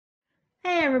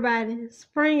Hey everybody,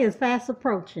 spring is fast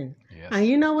approaching. And Yes.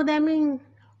 you know what that means?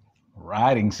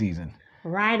 Riding season.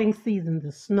 Riding season.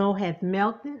 The snow has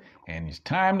melted And it's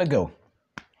time to go.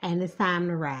 and it's time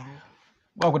to ride.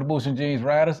 Welcome to Boots and Jeans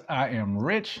Riders. I am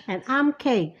Rich. And I'm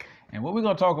Cake. And what we're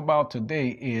going to talk about today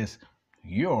is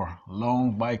your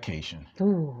long vacation.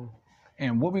 Ooh.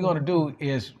 And what we're going to do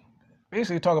is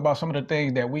basically talk about some of the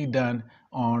things that we've done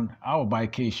on our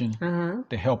vacation Uh-huh.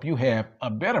 to help you have a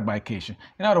better vacation.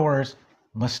 In other words,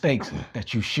 mistakes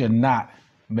that you should not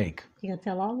make. You gonna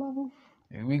tell all of them?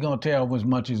 We're going to tell as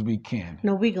much as we can.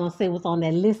 No, we gonna say what's on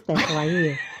that list that's right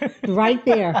here. Right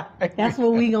there. That's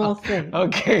what we gonna say.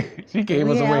 Okay, she gave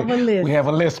We us have away. a list. We have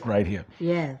a list right here.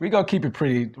 Yes. We're going to keep it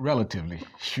pretty relatively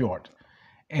short.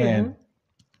 And,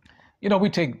 we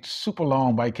take super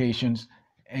long vacations,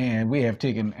 and we have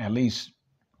taken at least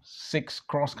 6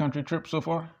 cross-country trips so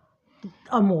far.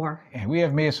 Or more. And we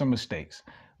have made some mistakes.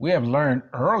 We have learned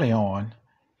early on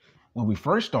when we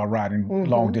first started riding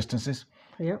long distances.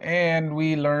 Yep. And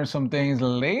we learned some things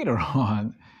later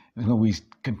on when we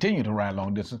continue to ride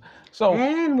long distance. So,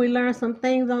 And we learned some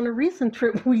things on the recent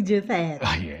trip we just had.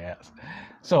 yes.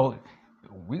 So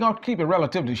we're going to keep it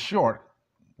relatively short,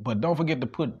 but don't forget to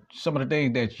put some of the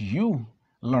things that you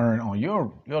learn on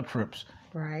your trips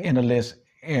Right. in the list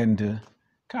in the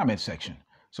comment section.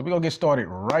 So we're going to get started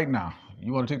right now.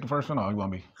 You want to take the first one or you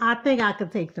want me? I think I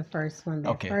could take the first one. The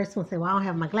Okay. first one said, well, I don't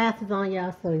have my glasses on,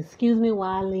 y'all, so excuse me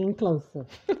while I lean closer.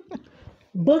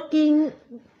 Booking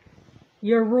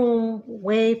your room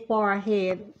way far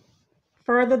ahead,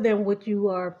 further than what you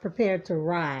are prepared to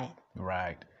ride.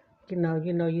 Right.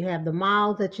 You have the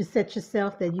miles that you set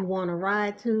yourself that you want to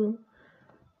ride to,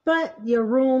 but your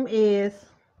room is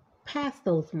past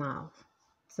those miles.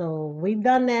 So we've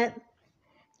done that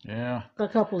Yeah. a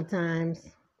couple of times.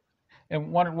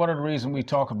 And one of the reasons we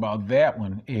talk about that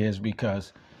one is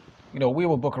because, we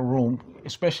will book a room,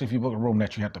 especially if you book a room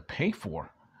that you have to pay for.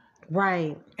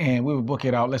 Right. And we would book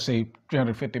it out, let's say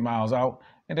 350 miles out.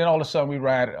 And then all of a sudden we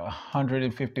ride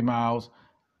 150 miles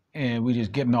and we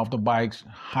just getting off the bikes,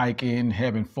 hiking,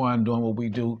 having fun, doing what we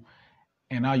do.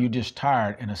 And now you're just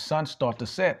tired and the sun starts to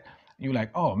set. You're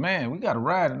like, oh man, we got to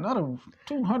ride another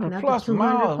 200 Another plus 200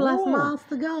 miles. plus Woo. miles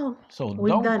to go. So We've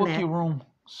don't done book that. your room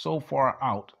so far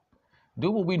out.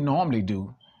 Do what we normally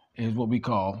do is what we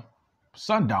call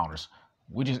sundowners.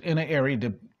 We're just in an area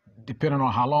that, depending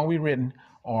on how long we've ridden,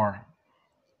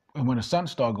 and when the sun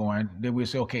starts going, then we'll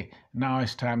say, okay, now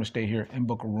it's time to stay here and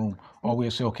book a room. Or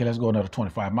we'll say, okay, let's go another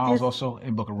 25 miles or so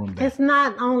and book a room there. It's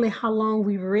not only how long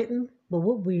we've ridden, but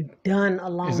what we've done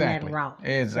along that route.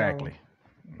 Exactly.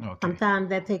 So Okay, sometimes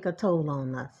that take a toll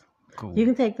on us. cool. You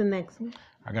can take the next one.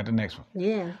 I got the next one.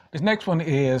 Yeah. This next one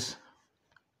is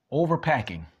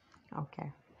overpacking.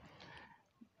 Okay.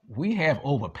 We have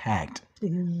overpacked.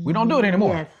 We don't do it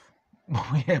anymore. Yes.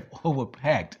 We have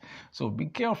overpacked. So be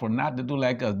careful not to do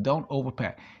like us. Don't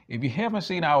overpack. If you haven't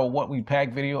seen our What We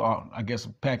Pack video, or I guess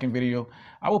packing video,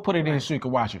 I will put it in so you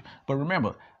can watch it. But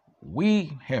remember,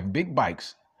 we have big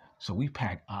bikes, so we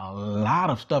pack a lot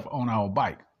of stuff on our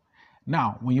bike.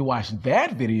 Now, when you watch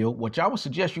that video, which I would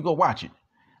suggest you go watch it,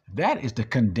 that is the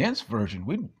condensed version.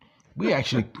 We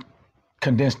actually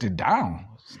condensed it down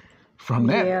from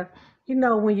that. Yeah.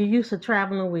 When you're used to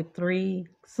traveling with 3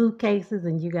 suitcases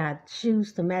and you got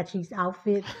shoes to match each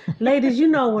outfit. Ladies, you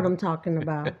know what I'm talking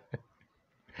about.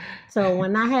 So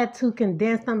when I had to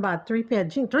condense them about 3 pair of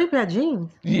jeans. 3 pair of jeans.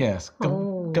 Yes,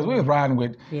 because we were riding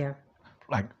with Yeah.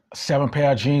 like 7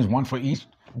 pair of jeans, one for each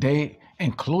day,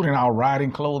 including our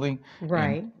riding clothing,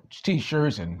 Right. and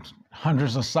t-shirts and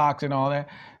hundreds of socks and all that.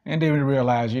 And then we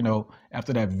realized,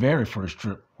 after that very first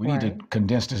trip, we need to Right.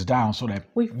 condense this down so that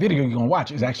video you're gonna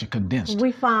watch is actually condensed.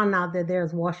 We found out that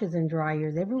there's washers and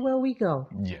dryers everywhere we go.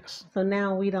 Yes. So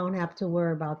now we don't have to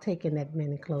worry about taking that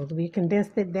many clothes. We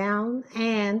condensed it down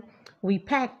and we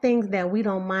pack things that we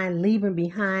don't mind leaving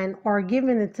behind or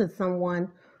giving it to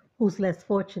someone who's less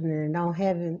fortunate and don't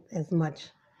have as much.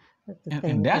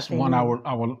 And that's one I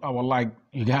would like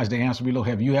you guys to answer below.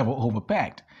 Have you ever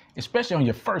overpacked, especially on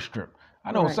your first trip?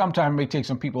 I know Right. sometimes it may take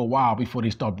some people a while before they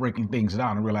start breaking things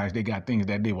down and realize they got things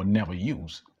that they will never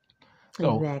use.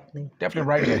 So Exactly. definitely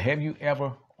write that. Have you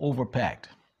ever overpacked?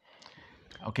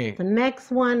 Okay. The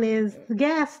next one is the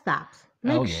gas stops.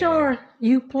 Make Oh, yeah. sure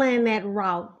you plan that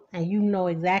route and you know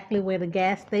exactly where the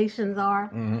gas stations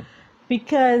are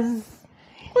because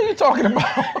What are you talking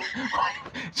about?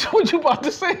 What you about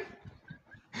to say?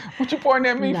 What you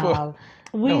pointing at me no,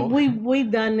 for? we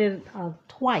done it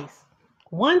twice.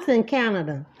 Once in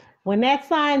Canada, when that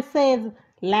sign says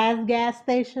last gas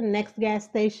station, next gas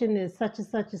station is such and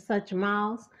such and such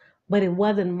miles, but it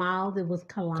wasn't miles, it was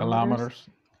kilometers. Kilometers.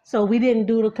 So we didn't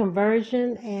do the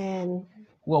conversion, and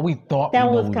Well, we thought that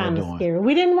we know was what we were kind of doing. scary.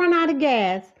 We didn't run out of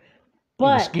gas, It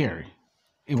was but scary.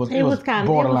 It was kind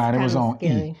borderline. It was of on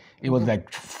scary. E. It was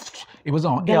like it was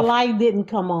on The F. light didn't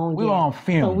come on We yet, were on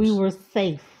so we fumes. were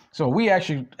safe. So we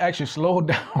actually slowed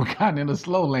down, got in the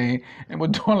slow lane, and we're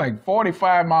doing like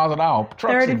 45 miles an hour.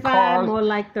 Trucks and 35, cars more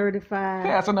like 35.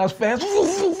 passing us fast.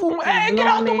 Hey, get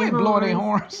out the way, blowing their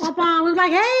horns. My mom was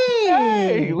like, hey.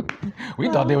 Hey, we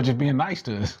thought they were just being nice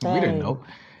to us. We didn't Hey. know.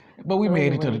 But we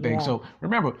made it to the Anyway, thing. yeah. So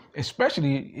remember,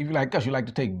 especially if you like us, you like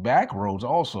to take back roads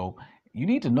also, you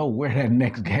need to know where that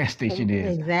next gas station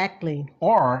is. Exactly.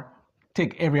 Or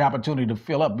take every opportunity to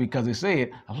fill up, because it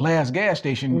said last gas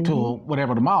station to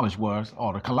whatever the mileage was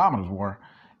or the kilometers were,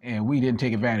 and we didn't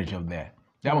take advantage of that.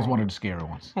 That was one of the scary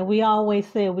ones. And we always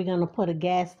said we're going to put a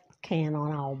gas can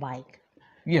on our bike.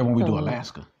 Yeah, when we do So,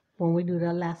 Alaska. When we do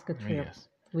the Alaska trip, Yes.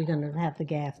 we're going to have the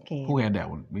gas can. Who had that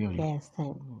one? Me or you? Gas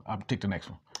tank. I'll take the next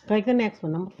one. Take the next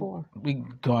one, number 4. We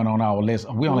going on our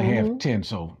list. We only have 10,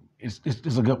 so it's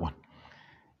a good one.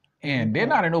 And they're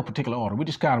not in no particular order. We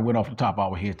just kind of went off the top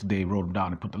of our head today, wrote them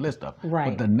down, and put the list up. Right.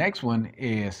 But the next one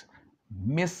is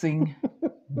missing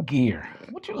gear.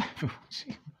 What you laughing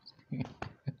for?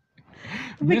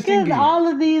 Because all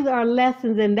of these are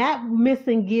lessons, and that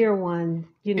missing gear one,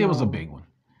 you know. It was a big one.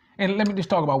 And let me just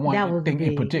talk about That one was thing in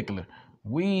big. particular.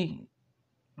 We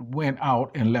went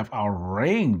out and left our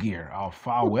rain gear, our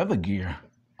foul weather gear,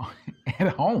 at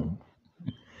home.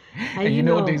 And you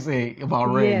know what they say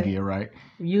about rain gear, right?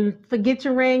 You forget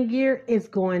your rain gear, it's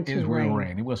going to It's rain. real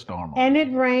rain. It was storm. And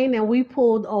it rained, and we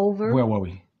pulled over. Where were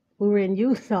we? We were in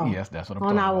Utah. Yes, that's what I'm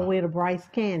on talking our about. way to Bryce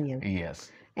Canyon.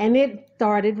 Yes. And it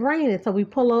started raining. So we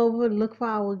pull over, look for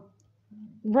our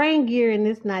rain gear, and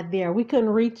it's not there. We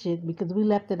couldn't reach it because we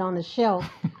left it on the shelf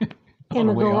in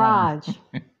the way home. garage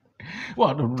Well,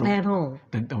 at home.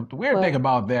 the weird thing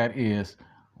about that is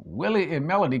Willie and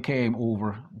Melody came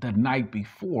over the night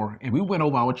before, and we went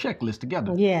over our checklist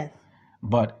together. Yes.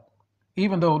 But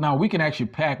even though now we can actually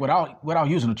pack without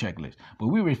using a checklist, but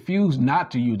we refuse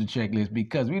not to use the checklist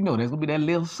because we know there's gonna be that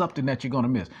little something that you're gonna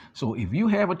miss. So if you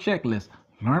have a checklist,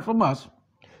 learn from us.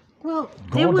 Well,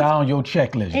 Go down your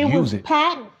checklist, it use was it.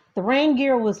 packed. The rain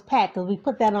gear was packed because we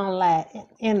put that on last.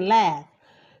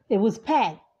 It was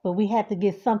packed, but we had to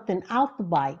get something out the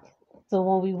bike. So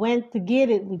when we went to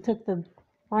get it, we took the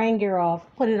rain gear off,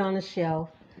 put it on the shelf,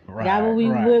 got what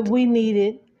we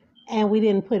needed, and we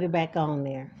didn't put it back on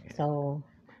there. So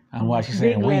And why she's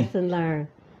big saying we? lesson learned.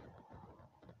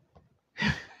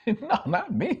 No,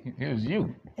 not me. It was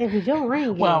you. It was your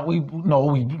rain gear. Well,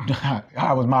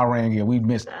 I was my rain gear. We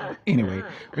missed. Anyway,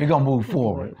 we're gonna move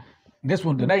forward.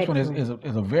 The next one is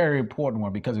a very important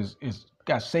one because it's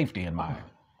got safety in mind.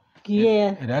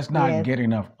 Yeah. And that's not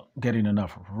getting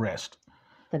enough rest.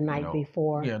 The night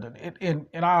before. Yeah, and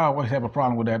I always have a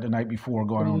problem with that the night before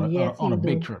going on a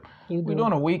big trip. We're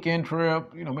doing a weekend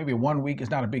trip, maybe 1 week.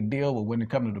 It's not a big deal, but when it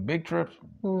comes to the big trips,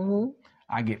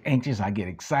 I get anxious, I get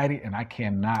excited, and I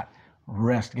cannot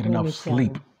rest, get enough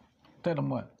sleep. Tell them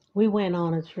what. We went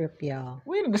on a trip, y'all.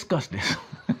 We didn't discuss this.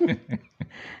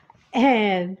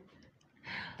 And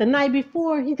the night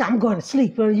before, he said, I'm going to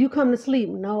sleep. Well, you come to sleep.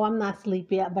 No, I'm not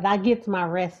sleepy yet, but I get my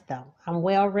rest, though. I'm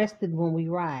well rested when we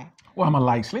ride. Well, I'm a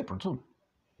light sleeper, too.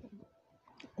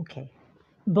 Okay.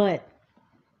 But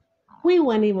we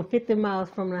weren't even 50 miles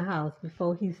from the house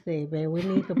before he said, babe, we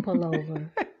need to pull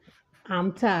over.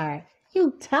 I'm tired.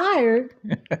 You tired?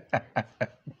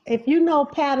 If you know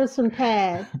Patterson,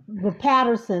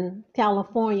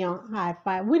 California,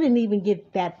 High-Five, we didn't even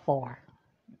get that far.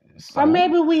 So, or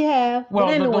maybe we have. Well,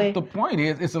 but anyway. the point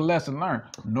is, it's a lesson learned.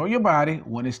 Know your body.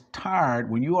 When it's tired,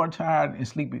 when you are tired and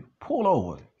sleepy, pull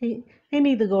over. He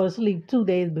need to go to sleep 2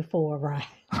 days before a ride.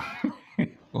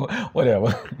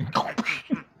 Whatever.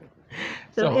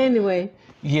 So anyway.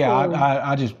 Yeah,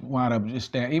 I just wind up just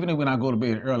standing. Even when I go to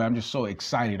bed early, I'm just so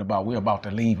excited we're about to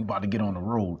leave, we're about to get on the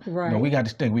road. Right. We got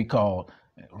this thing we call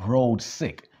road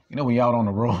sick. When you're out on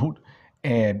the road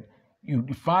and you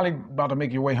finally about to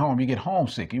make your way home, you get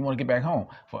homesick. You want to get back home.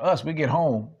 For us, we get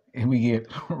home and we get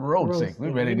road sick.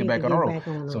 We're ready to get back on the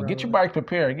road. So get your bike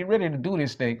prepared. Get ready to do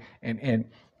this thing and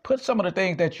put some of the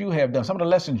things that you have done, some of the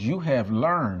lessons you have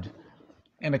learned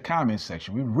in the comments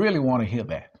section. We really want to hear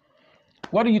that.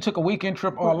 Whether you took a weekend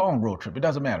trip or a long road trip, it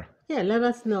doesn't matter. Yeah, let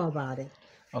us know about it.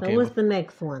 Okay, so what's the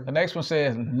next one? The next one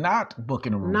says not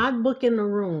booking a room. Not booking a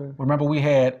room. Remember we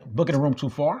had booking a room too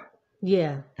far?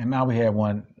 Yeah. And now we have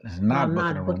one that's not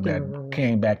booking a room that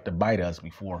came back to bite us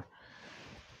before.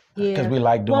 Yeah. Because we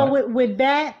like doing with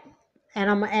that, and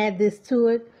I'm going to add this to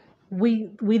it,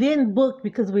 we didn't book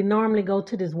because we normally go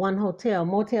to this one hotel,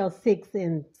 Motel 6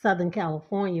 in Southern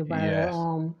California by the Yes.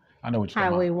 I know what you're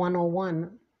talking Highway about.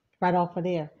 101, right off of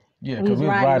there. Yeah, We because was we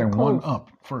was riding the riding one coast.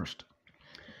 up first.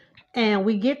 And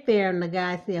we get there and the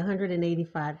guy said $185.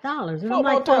 And For I'm a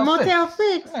like, for Motel Motel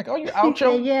 6. 6? Like, oh, you He out said,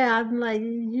 your... yeah. I'm like,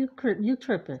 you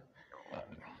tripping.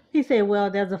 He said, well,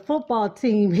 there's a football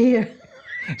team here.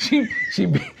 She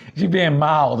being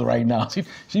mild right now.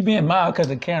 She being mild because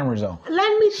the camera's on.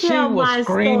 Let me She tell was my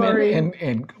screaming story. and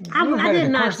you I ready did to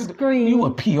not curse it. scream. You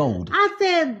were PO'd. I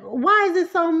said, why is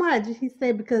it so much? He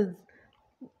said, because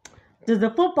there's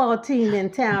a football team in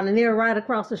town and they're right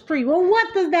across the street. Well,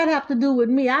 what does that have to do with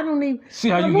me? I don't even... See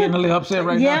how you getting a little upset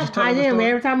right now? Yeah, Just I telling the am. story?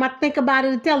 Every time I think about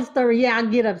it and tell the story, yeah, I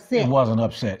get upset. It wasn't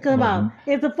upset. Come on,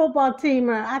 it's a football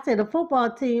team. I said a football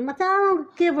team. I said I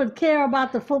don't give a care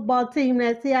about the football team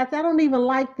that's here. I said I don't even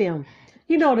like them.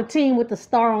 You know the team with the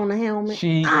star on the helmet.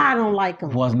 I don't like them.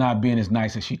 Was not being as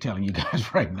nice as she telling you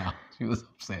guys right now. She was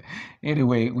upset.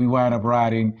 Anyway, we wound up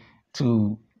riding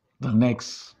to the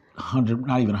next 100,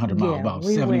 not even 100 miles, about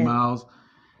 70 miles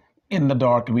in the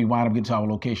dark, and we wound up getting to our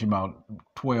location about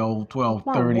 12:30.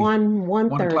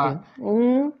 1:30.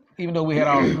 Mm-hmm. Even though we had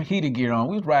our heated gear on,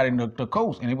 we was riding the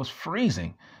coast and it was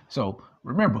freezing. So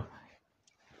remember,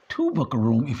 to book a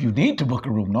room, if you need to book a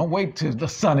room, don't wait till the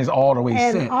sun is all the way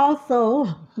set. And also,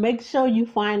 make sure you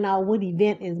find out what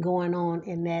event is going on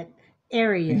in that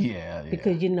area. Yeah.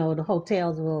 Because, you know, the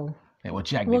hotels will... They will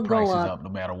jack their prices up no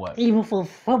matter what. Even for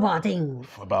football teams.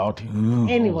 Football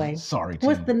teams. Anyway. Sorry, team.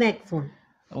 What's the next one?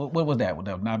 What was that?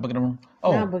 Not booking a room?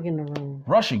 Oh, not booking a room.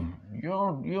 Rushing.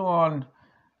 You're on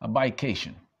a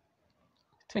vacation.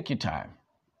 Take your time.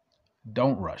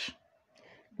 Don't rush.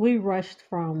 We rushed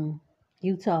from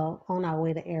Utah on our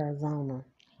way to Arizona.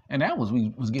 And that was,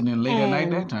 we was getting in late at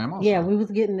night that time also. Yeah, we was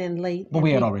getting in late. But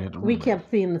we had already had the room. We kept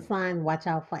seeing the signs, watch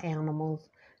out for animals,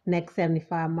 next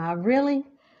 75 miles. Really?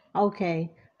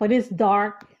 Okay. But it's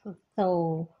dark,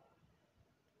 so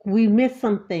we missed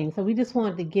some things. So we just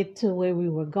wanted to get to where we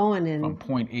were going. From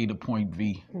point A to point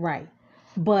V. Right.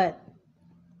 But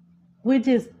we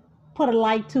just put a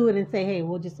light to it and say, hey,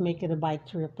 we'll just make it a bike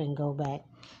trip and go back.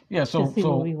 Yeah, so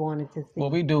what we wanted to see.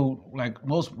 What we do, like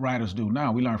most riders do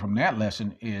now, we learn from that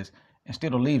lesson is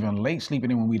instead of leaving late, sleeping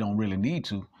in when we don't really need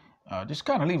to, just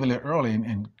kind of leave a little early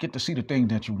and get to see the things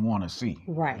that you want to see.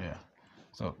 Right. Yeah.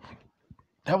 So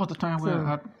that was the time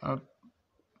where I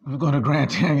was going to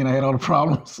Grand Canyon. I had all the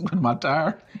problems with my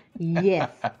tire.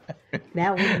 Yes,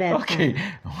 that was that. Okay,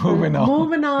 time. moving on.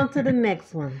 Moving on to the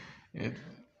next one.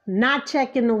 Not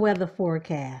checking the weather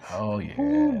forecast. Oh, yeah.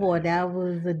 Oh, boy, that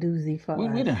was a doozy for us.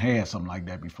 We done had something like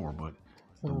that before, but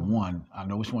the one, I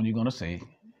know which one you're going to say.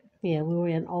 Yeah, we were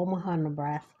in Omaha,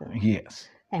 Nebraska. Yes.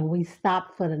 And we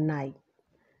stopped for the night.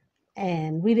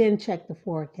 And we didn't check the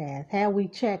forecast. Had we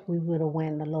checked, we would have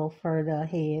went a little further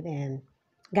ahead and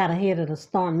got ahead of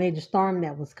the major storm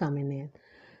that was coming in.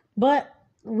 But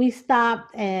we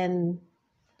stopped and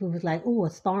we was like, oh, a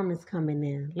storm is coming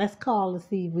in. Let's call to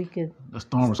see if we could. The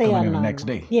storm was coming in the next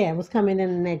day. Yeah, it was coming in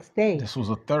the next day. This was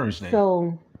a Thursday.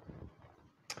 So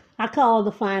I called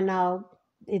to find out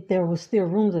if there was still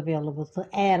rooms available to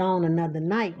add on another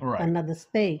night, another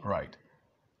stay. Right.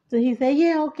 So he said,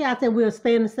 yeah, okay. I said, we'll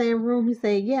stay in the same room. He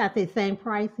said, yeah. I said, same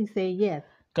price. He said, yes.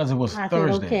 Because it was I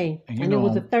Thursday. said, okay. And it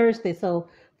was a Thursday. So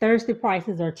Thursday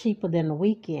prices are cheaper than the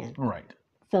weekend. Right.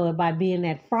 So by being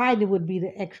that Friday would be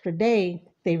the extra day,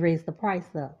 they raised the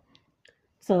price up.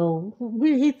 So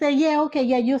he said, yeah, okay,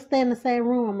 yeah, you'll stay in the same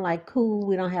room. I'm like, cool.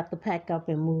 We don't have to pack up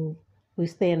and move. We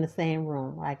stay in the same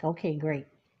room. Like, okay, great.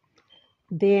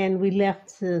 Then we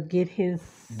left to get his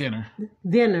dinner,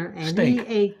 and steak.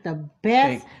 He ate the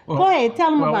best. Well, go ahead,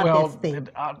 tell him about that steak.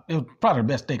 It was probably the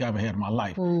best steak I ever had in my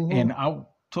life. Mm-hmm. And I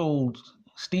told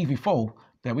Stevie Foe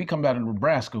that we come back to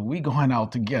Nebraska, we going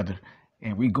out together,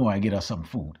 and we going to get us some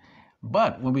food.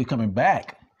 But when we coming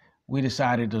back, we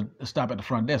decided to stop at the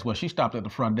front desk. Well, she stopped at the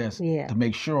front desk to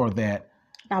make sure that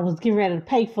I was getting ready to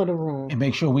pay for the room. And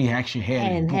make sure we actually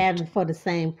had it booked. Have it for the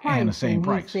same price. And the same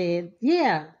price. He said,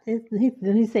 yeah.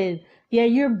 He said, yeah,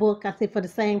 you're booked. I said, for the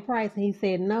same price. And he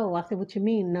said, no. I said, what you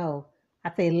mean, no?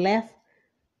 I said, less?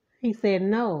 He said,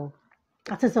 no.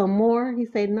 I said, so more? He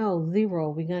said, no,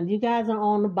 zero. You guys are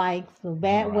on the bikes. The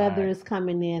bad weather is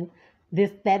coming in.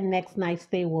 That next night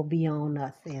stay will be on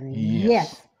us. And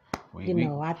yes.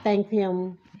 I thanked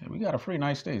him. Yeah, we got a free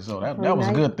night stay, so that was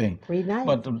a good thing. Free night.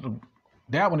 But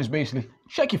that one is basically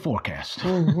check your forecast.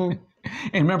 Mm-hmm.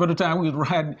 And remember the time we was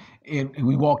riding and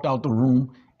we walked out the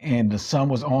room and the sun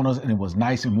was on us and it was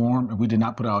nice and warm and we did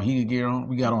not put our heated gear on.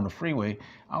 We got on the freeway.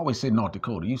 I always say North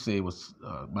Dakota. You say it was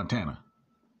Montana.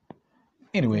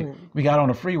 Anyway, we got on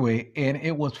the freeway and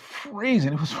it was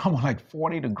freezing. It was almost like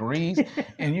 40 degrees.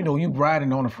 And you know, you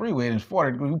riding on the freeway and it's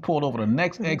 40 degrees. We pulled over the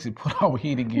next exit, put our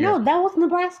heating gear. No, that was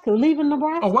Nebraska, leaving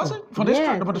Nebraska. Oh, was it? For this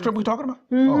Yes. trip, the trip we talking about?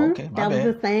 Mhm. Oh, okay. My That bad.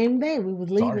 was the same day. We was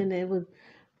leaving. Sorry. And it was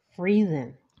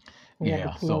freezing. We had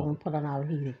Yeah, to pull so over and put on our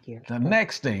heating gear. the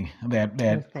next thing that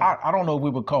I don't know if we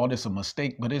would call this a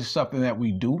mistake, but it's something that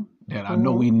we do that I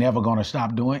know we never gonna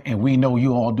stop doing, and we know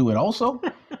you all do it also.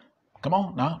 Come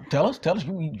on now, tell us.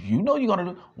 You know you're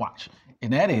gonna do. Watch,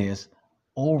 and that is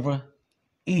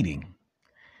overeating.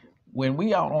 When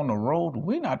we out on the road,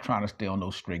 we're not trying to stay on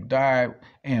no strict diet,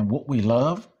 and what we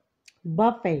love,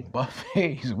 Buffet.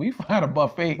 buffets. We find a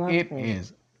buffet. It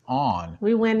is on.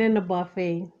 We went in the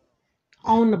buffet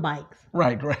on the bikes.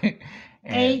 Right.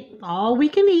 And Ate all we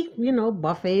can eat. You know,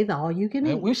 buffets, all you can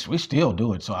eat. we still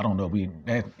do it, so I don't know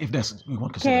if that's we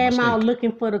want to consider a Came mistake. out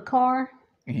looking for the car,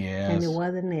 Yes. and it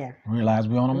wasn't there. Realize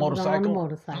we on a It was motorcycle. on the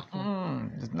motorcycle.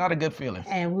 It's not a good feeling.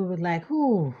 And we was like,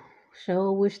 "Ooh,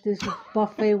 sure wish this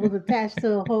buffet was attached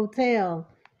to a hotel.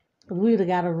 We would have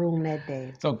got a room that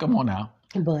day." So come on now.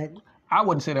 But I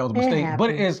wouldn't say that was a it mistake,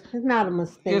 but happens. It's not a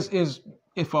mistake.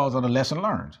 it falls on a lesson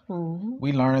learned. Mhm.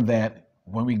 We learned that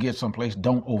when we get someplace,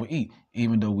 don't overeat,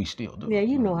 even though we still do. Yeah,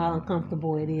 you know how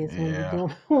uncomfortable it is when Yeah. you're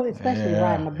doing, especially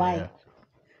riding a bike,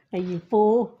 and you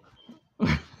full.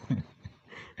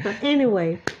 But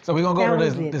anyway, So we're gonna go that to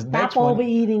was this it. next Stop one.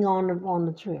 overeating on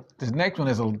the trip. This next one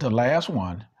is the last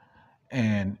one,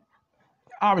 and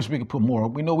obviously we could put more.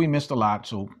 We know we missed a lot,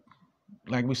 so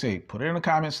like we say, put it in the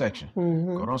comment section.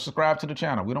 Go to subscribe to the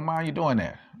channel. We don't mind you doing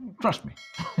that. Trust me.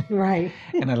 Right.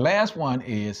 And the last one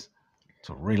is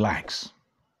to relax.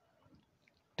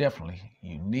 Definitely,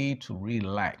 you need to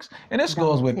relax, and this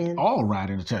goes with all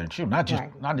riding the church, not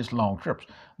just long trips,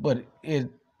 but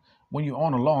when you're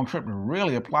on a long trip, it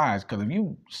really applies, because if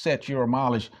you set your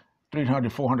mileage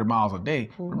 300, 400 miles a day,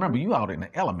 remember you out in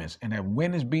the elements, and that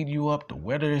wind is beating you up, the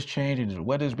weather is changing, the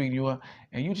weather is beating you up,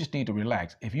 and you just need to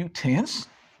relax. If you tense,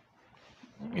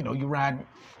 you know, you ride,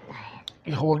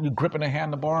 you're gripping the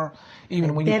handlebar,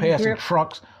 even when you're passing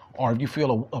trucks, or if you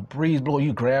feel a breeze blow,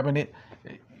 you grabbing it.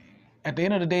 At the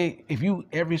end of the day, if you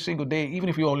every single day, even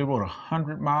if you only rode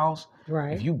 100 miles,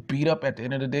 if you beat up at the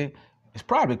end of the day, it's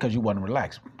probably because you wasn't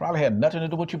relaxed. Probably had nothing to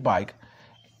do with your bike.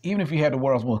 Even if you had the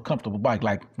world's most comfortable bike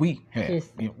like we had,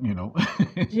 you know.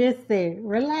 Just say,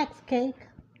 relax, Cake.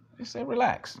 Just say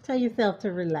relax. Tell yourself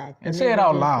to relax. And say it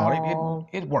out loud.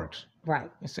 It works.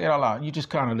 Right. And say it out loud. You just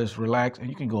kind of just relax, and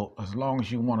you can go as long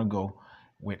as you want to go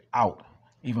without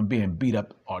even being beat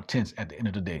up or tense at the end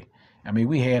of the day. I mean,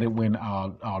 we had it when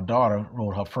our daughter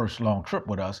rode her first long trip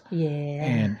with us. Yeah.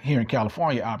 And here in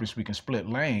California, obviously, we can split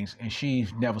lanes, and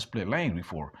she's never split lanes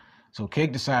before. So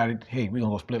Cake decided, hey, we're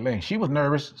going to go split lanes. She was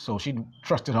nervous, so she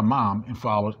trusted her mom and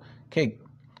followed Cake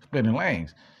splitting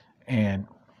lanes. And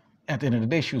at the end of the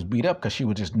day, she was beat up because she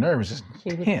was just nervous,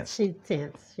 tense. She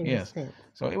was tense.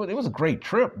 So it was a great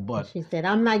trip, but she said,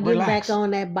 I'm not getting back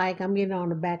on that bike. I'm getting on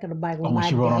the back of the bike with my dad. Oh,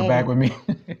 she rode on the back with me?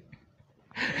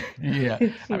 Yeah.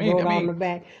 She rode on the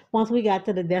back. Once we got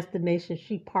to the destination,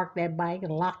 she parked that bike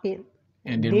and locked it.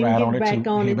 And then ride on it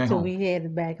until we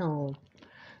headed back home.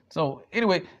 So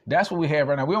anyway, that's what we have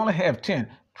right now. We only have 10.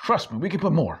 Trust me, we can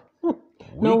put more.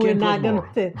 We're not going to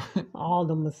say all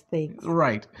the mistakes.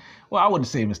 Right. Well, I wouldn't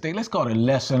say mistake. Let's call it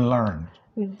lesson learned.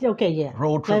 Okay, yeah.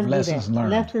 Road trip lessons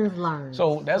learned. Lessons learned.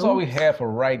 So that's all we have for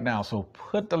right now. So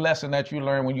put the lesson that you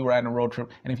learned when you were riding a road trip.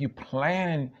 And if you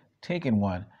plan taking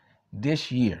one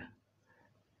this year,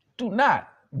 do not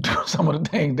do some of the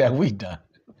things that we done.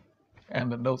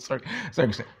 And no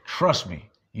circumstance. Trust me,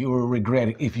 you will regret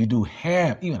it if you do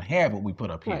even have what we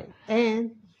put up here. Right.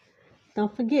 And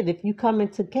don't forget, if you come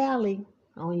into Cali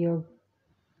on your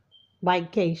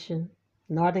bikecation,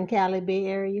 Northern Cali Bay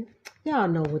Area, y'all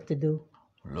know what to do.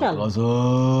 Look us up.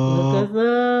 Look us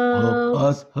up. Look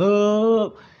us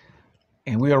up.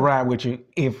 And we'll ride with you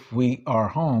if we are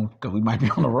home, because we might be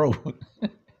on the road.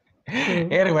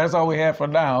 Anyway, that's all we have for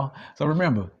now. So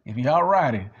remember, if you're out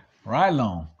riding, ride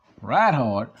long, ride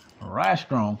hard, ride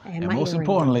strong, and most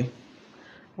importantly,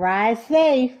 ride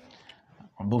safe.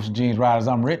 I'm Boots and Jeans Riders.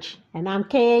 I'm Rich. And I'm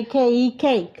K-A-K-E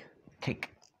Cake. Cake.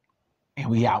 And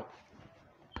we out.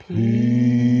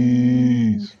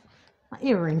 Peace. My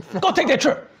earring fell. Go take that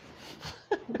trip.